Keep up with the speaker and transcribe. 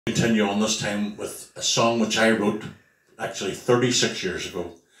Continue on this time with a song which I wrote actually 36 years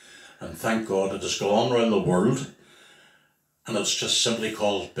ago, and thank God it has gone around the world, and it's just simply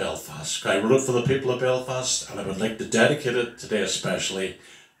called Belfast. I wrote it for the people of Belfast, and I would like to dedicate it today especially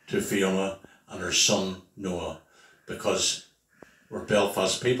to Fiona and her son Noah, because we're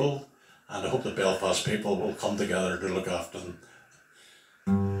Belfast people, and I hope the Belfast people will come together to look after them.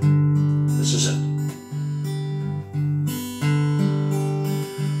 This is it.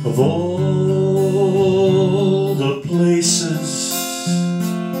 Of all the places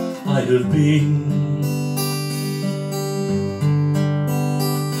I have been,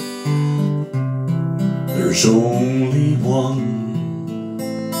 there's only one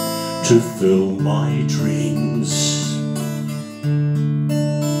to fill my dreams.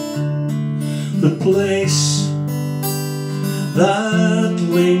 The place that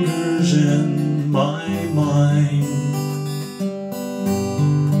lingers in my mind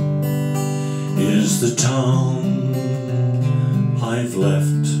is the town I've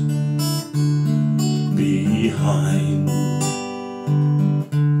left behind.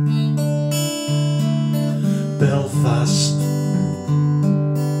 Belfast,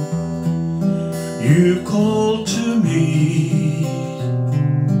 you called to me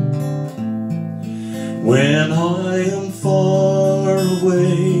when I am far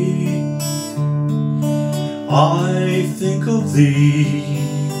away. I think of thee,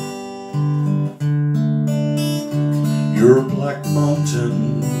 your black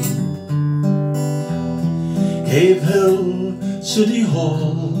mountain, Cave Hill, City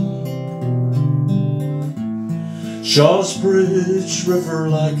Hall, Shaw's Bridge, River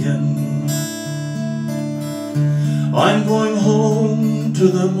Lagan. I'm going home to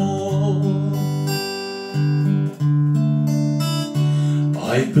them all.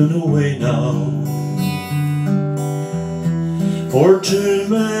 I've been away now for too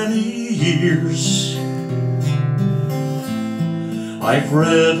many years. I've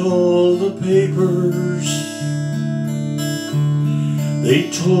read all the papers, they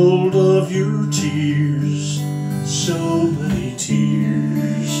told of your tears, so many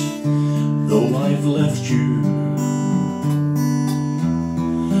tears. Though I've left you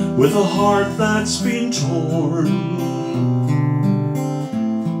with a heart that's been torn,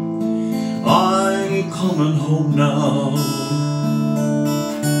 I'm coming home now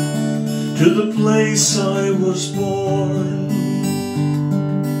to the place I was born.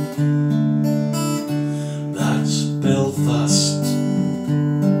 That's Belfast.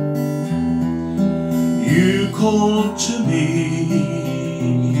 You called to me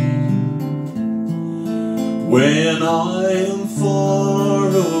when I am far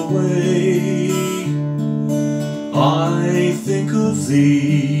away. I think of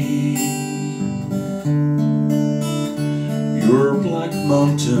thee, your black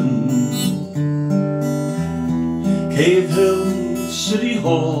mountain, Cave Hill, City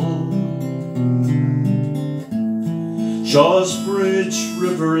Hall, Shaw's Bridge,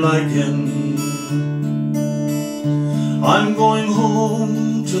 River Lagan. I'm going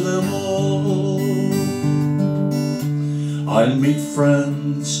home to them all. I'll meet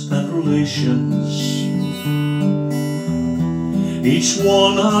friends and relations, each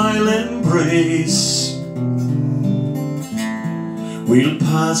one I'll embrace. We'll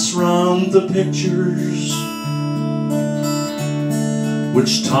pass round the pictures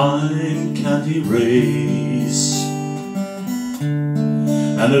which time can't erase,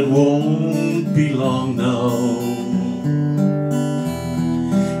 and it won't be long now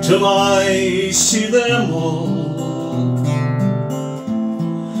till I see them all.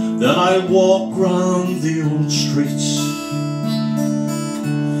 Then I'll walk round the old streets,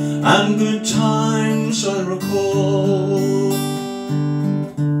 and good times I recall.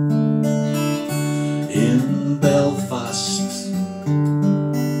 In Belfast,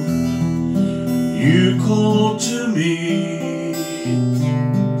 you called to me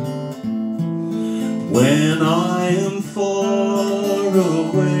when I am far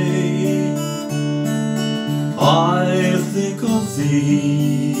away. I think of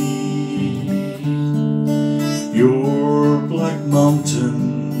thee, your black mountain,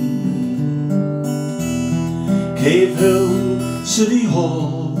 Cave Hill, City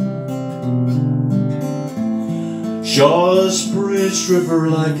Hall, Shaw's Bridge, River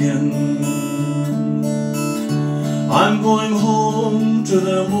Lagan. I'm going home to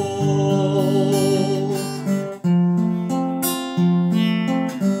them all.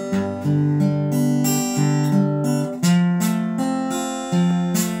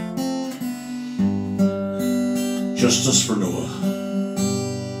 Justice for Noah.